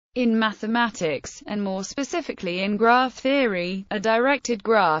In mathematics, and more specifically in graph theory, a directed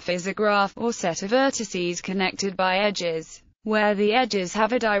graph is a graph, or set of vertices connected by edges, where the edges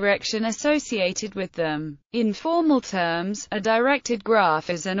have a direction associated with them. In formal terms, a directed graph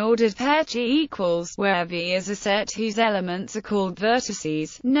is an ordered pair G equals, where V is a set whose elements are called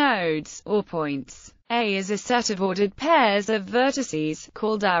vertices, nodes, or points. A is a set of ordered pairs of vertices,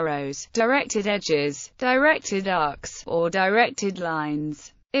 called arrows, directed edges, directed arcs, or directed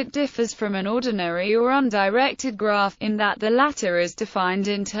lines. It differs from an ordinary or undirected graph, in that the latter is defined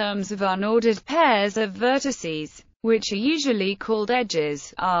in terms of unordered pairs of vertices, which are usually called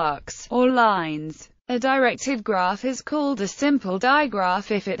edges, arcs, or lines. A directed graph is called a simple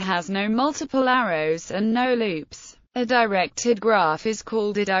digraph if it has no multiple arrows and no loops. A directed graph is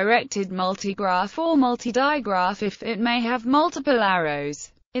called a directed multigraph or multidigraph if it may have multiple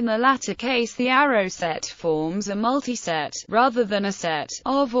arrows. In the latter case, the arrow set forms a multiset, rather than a set,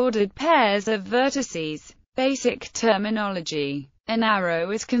 of ordered pairs of vertices. Basic terminology. An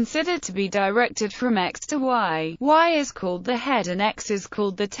arrow is considered to be directed from X to Y. Y is called the head and X is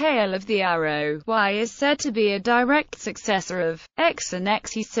called the tail of the arrow. Y is said to be a direct successor of X and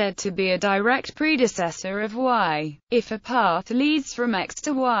X is said to be a direct predecessor of Y. If a path leads from X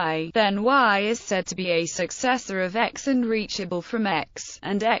to Y, then Y is said to be a successor of X and reachable from X,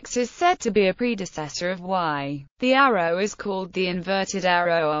 and X is said to be a predecessor of Y. The arrow is called the inverted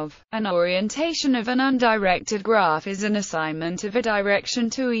arrow of. An orientation of an undirected graph is an assignment of a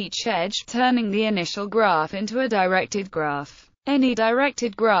direction to each edge, turning the initial graph into a directed graph. Any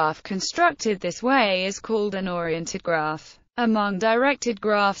directed graph constructed this way is called an oriented graph. Among directed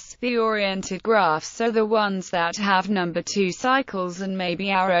graphs, the oriented graphs are the ones that have number 2 cycles and may be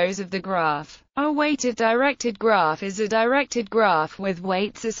arrows of the graph. A weighted directed graph is a directed graph with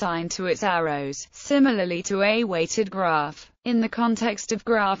weights assigned to its arrows, similarly to a weighted graph. In the context of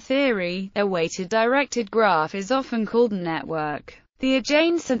graph theory, a weighted directed graph is often called a network. The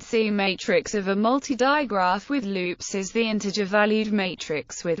adjacency matrix of a multi-digraph with loops is the integer-valued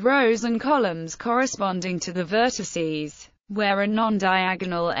matrix with rows and columns corresponding to the vertices, where a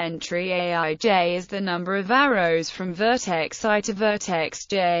non-diagonal entry aij is the number of arrows from vertex I to vertex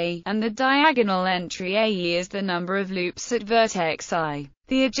j, and the diagonal entry ae is the number of loops at vertex I.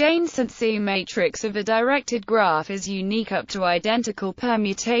 The adjacency matrix of a directed graph is unique up to identical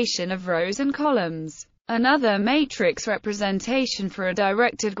permutation of rows and columns. Another matrix representation for a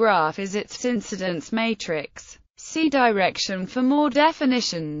directed graph is its incidence matrix. See direction for more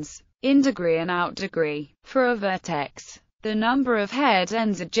definitions. In degree and out degree. For a vertex, the number of head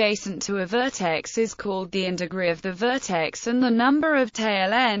ends adjacent to a vertex is called the indegree of the vertex, and the number of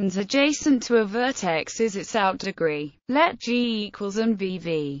tail ends adjacent to a vertex is its out degree. Let G equals and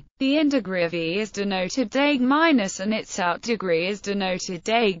VV. The indegree of E is denoted deg minus and its out degree is denoted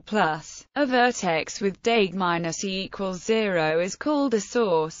deg plus. A vertex with deg minus E equals 0 is called a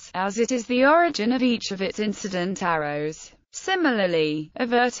source, as it is the origin of each of its incident arrows. Similarly, a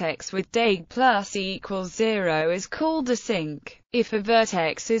vertex with deg plus E equals 0 is called a sink. If a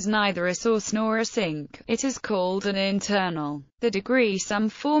vertex is neither a source nor a sink, it is called an internal. The degree sum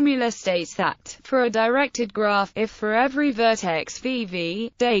formula states that, for a directed graph, if for every vertex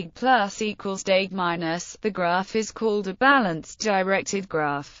VV, deg plus equals deg minus, the graph is called a balanced directed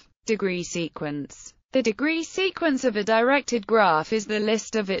graph. Degree sequence. The degree sequence of a directed graph is the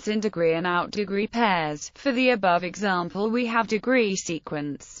list of its indegree and out degree pairs. For the above example we have degree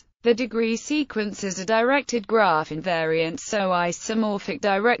sequence. The degree sequence is a directed graph invariant, so isomorphic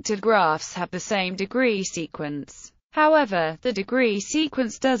directed graphs have the same degree sequence. However, the degree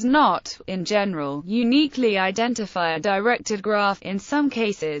sequence does not, in general, uniquely identify a directed graph. In some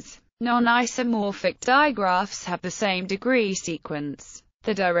cases, non-isomorphic digraphs have the same degree sequence.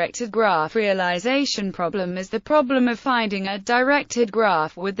 The directed graph realization problem is the problem of finding a directed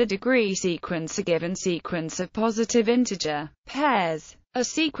graph with the degree sequence a given sequence of positive integer pairs. A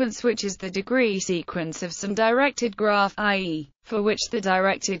sequence which is the degree sequence of some directed graph, i.e., for which the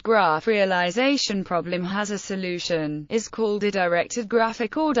directed graph realization problem has a solution, is called a directed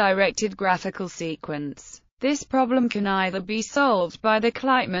graphic or directed graphical sequence. This problem can either be solved by the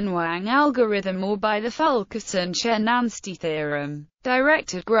Kleitman-Wang algorithm or by the Fulkerson-Chernansky theorem.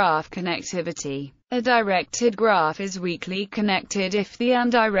 Directed graph connectivity. A directed graph is weakly connected if the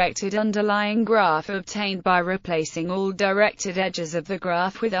undirected underlying graph obtained by replacing all directed edges of the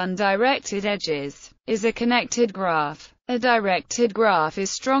graph with undirected edges is a connected graph. A directed graph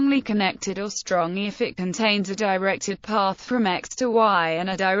is strongly connected or strong if it contains a directed path from X to Y and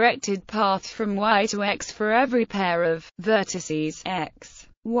a directed path from Y to X for every pair of vertices X.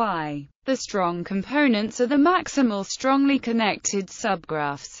 Y. The strong components are the maximal strongly connected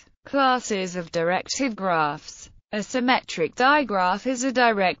subgraphs. Classes of directed graphs. A symmetric digraph is a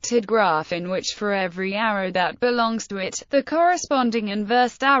directed graph in which for every arrow that belongs to it, the corresponding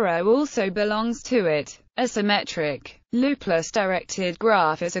inversed arrow also belongs to it. A symmetric, loopless directed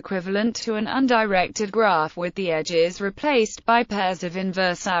graph is equivalent to an undirected graph with the edges replaced by pairs of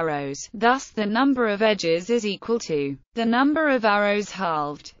inverse arrows. Thus, the number of edges is equal to the number of arrows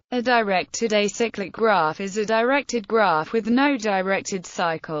halved. A directed acyclic graph is a directed graph with no directed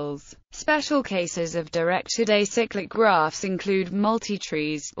cycles. Special cases of directed acyclic graphs include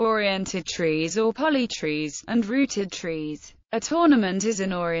multitrees, oriented trees or polytrees, and rooted trees. A tournament is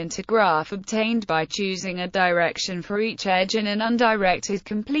an oriented graph obtained by choosing a direction for each edge in an undirected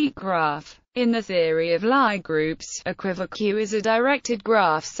complete graph. In the theory of Lie groups, a quiver Q is a directed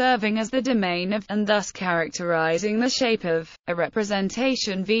graph serving as the domain of, and thus characterizing the shape of, a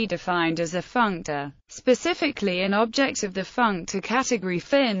representation V defined as a functor. Specifically an object of the functor category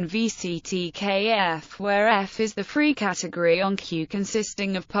fin VCTKF, where F is the free category on Q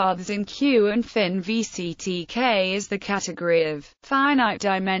consisting of paths in Q and fin VCTK is the category of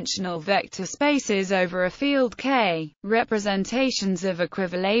finite-dimensional vector spaces over a field K. Representations of a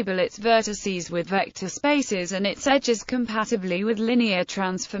quiver label its vertices with vector spaces and its edges compatibly with linear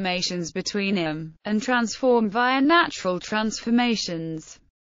transformations between them, and transform via natural transformations.